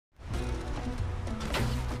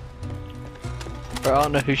Bro, I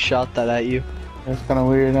don't know who shot that at you. That's kind of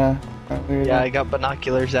weird, huh? Kinda weird, Yeah, huh? I got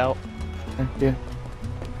binoculars out. Yeah.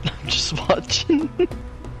 I'm just watching.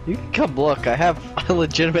 You can come look. I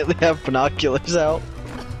legitimately have binoculars out.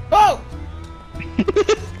 Oh!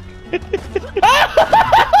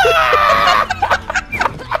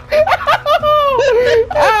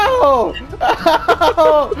 Ow!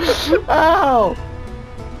 Ow! Ow!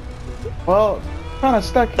 Well, kind of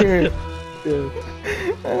stuck here.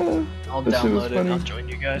 I'll This shit was download it and funny. I'll join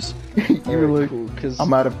you guys. You were like, cool, 'cause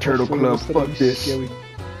I'm out of Turtle Club, fuck this. So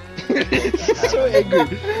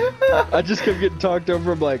angry. I just kept getting talked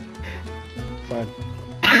over. I'm like, fine.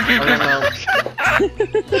 I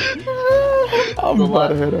I'm don't about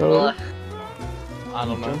to know. head out. I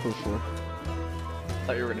don't know. Jumping for. I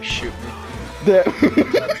thought you were gonna shoot me. That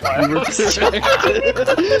That's why I was distracted.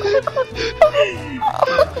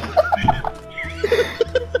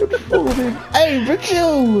 Hey, but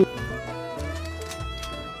you!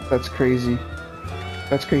 That's crazy.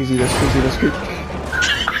 That's crazy, that's crazy, that's crazy.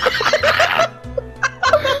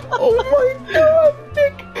 Oh my god,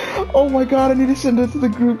 Nick! Oh my god, I need to send it to the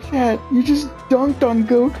group chat. You just dunked on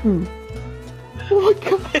Goku. Oh my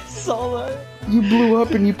god. I saw that. You blew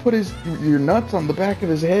up and you put your nuts on the back of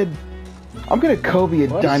his head. I'm gonna Kobe a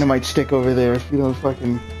What? dynamite stick over there if you don't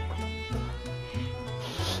fucking...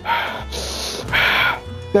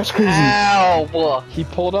 That's crazy. Ow! He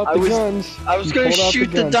pulled out I the was- guns. I was He gonna pulled out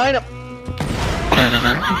shoot the guns. dynamite.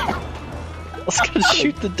 I was gonna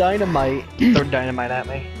shoot the dynamite. Throw dynamite at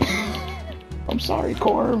me. I'm sorry,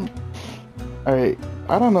 Corm. Alright,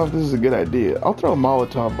 I don't know if this is a good idea. I'll throw a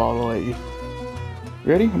Molotov bottle at you.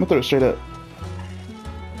 Ready? I'm gonna throw it straight up.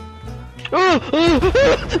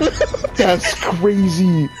 That's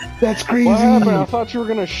crazy. That's crazy. What happened? I thought you were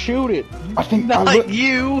gonna shoot it. I think Not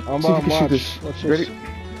you! I'm See if about we can to shoot watch. this. Let's Ready? just-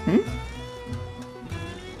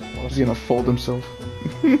 He's gonna fold himself.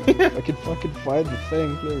 I can fucking find the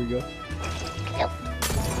thing. There we go.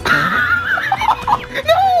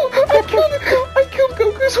 No! I killed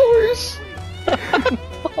Goku's horse!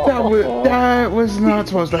 That was not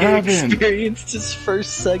supposed to He happen. experienced his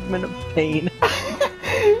first segment of pain.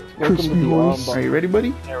 Welcome to Crispy the horse. Armbar. Are you ready,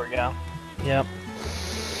 buddy? There we go. Yep.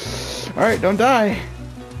 Alright, don't die.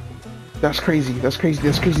 That's crazy. That's crazy.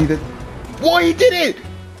 That's crazy. Whoa, he did it!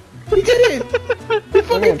 He did it! He I'm fucking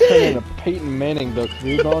gonna turn did into it! Peyton Manning, the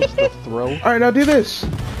three dogs to throw. Alright, now do this.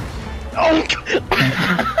 Oh!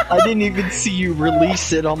 I didn't even see you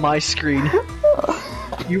release it on my screen.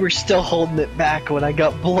 You were still holding it back when I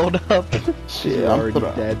got blown up. Shit, You're I'm already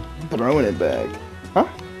dead. throwing it back. Huh?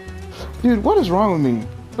 Dude, what is wrong with me?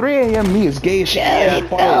 3 a.m. me is gay as shit. Yeah, Be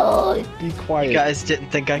quiet. Be quiet. You guys didn't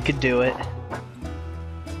think I could do it.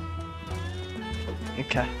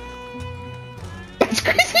 Okay. That's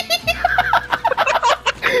crazy.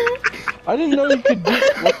 I didn't know you could do.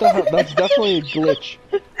 What the hell? That's definitely a glitch.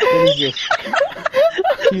 What is this?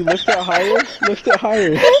 Can you lift it higher? Lift it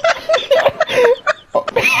higher.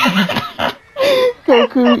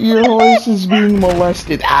 Goku, your horse is being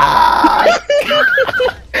molested. Ah!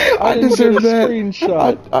 I didn't deserve get a that.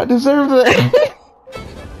 screenshot. I deserve that.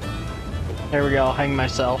 There we go, I'll hang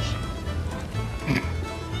myself.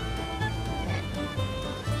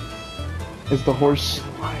 Is the horse?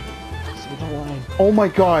 See the line. Oh my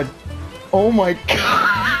god. Oh my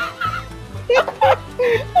god.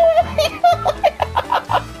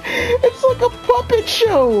 It's like a puppet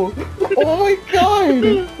show. Oh my god.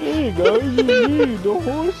 There you go. You the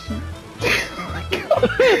horse.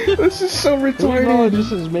 This is so You know, retarded.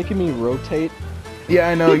 this is making me rotate. Yeah,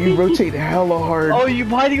 I know. You rotate hella hard. Oh,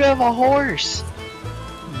 why do you have a horse?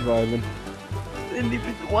 He's vibing.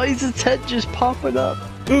 Why is its head just popping up?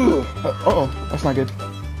 Ooh. Uh-oh. That's not good.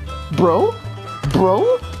 Bro?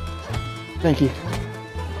 Bro? Thank you.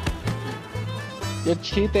 You're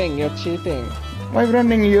cheating. You're cheating. My friend,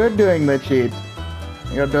 you're doing the cheat.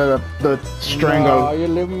 You do the strangle. No, you're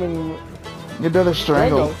living. You do the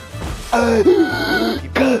strangle.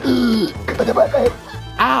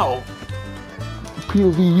 Ow!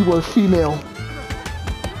 POV, you are female.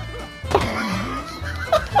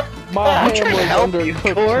 My I'm hand trying to was help you,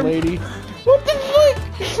 undercooked, Corm. lady. What the fuck?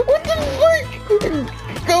 What the fuck?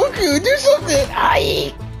 Goku, do something!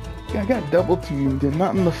 Aye! I got double teamed and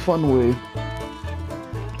not in the fun way.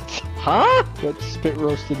 Huh? Got spit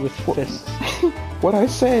roasted with fists. What I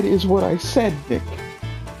said is what I said, Nick.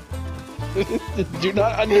 Do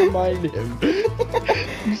not undermine him.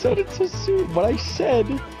 You said it so soon. What I said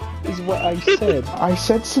is what I said. I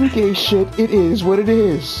said some gay shit. It is what it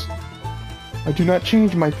is. I do not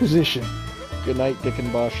change my position. Good night, Dick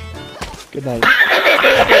and Bosch. Good night.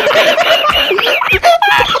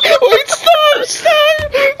 Wait, stop!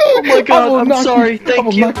 Stop! Oh my god. god, will I'm knock sorry. I Thank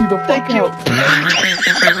will you. knock you the fuck Thank you.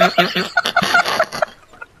 out.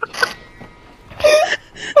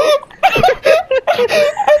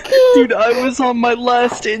 Dude, I was on my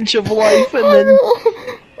last inch of life, and then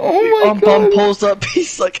Oh my Bum god. pulls up.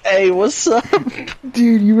 He's like, "Hey, what's up?"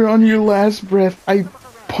 Dude, you were on your last breath. I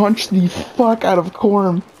punched the fuck out of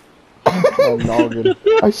Corm. Oh, noggin.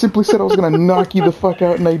 I simply said I was gonna knock you the fuck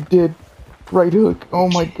out, and I did. Right hook. Oh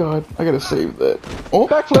my god. I gotta save that. Oh,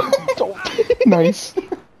 Backflip. nice. I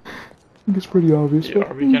think it's pretty obvious. Yeah,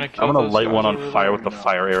 are we gonna kill I'm gonna those light guys one on over there fire or with the no?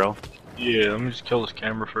 fire arrow. Yeah, let me just kill this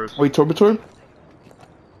camera first. Wait, Torbator?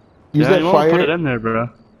 Use Yeah, that you wanna fire. put it in there, bro.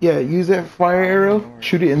 Yeah, use that fire arrow.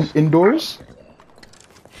 Shoot it indoors.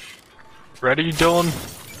 Ready, Dylan?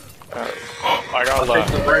 I got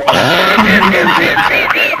left.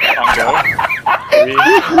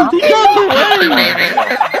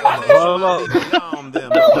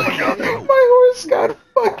 My horse got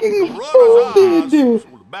fucking folded.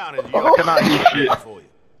 I cannot do shit.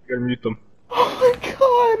 Gotta mute them. Oh my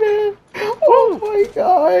god. Oh my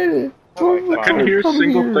god. I couldn't hear a Come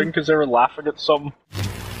single here. thing because they were laughing at something.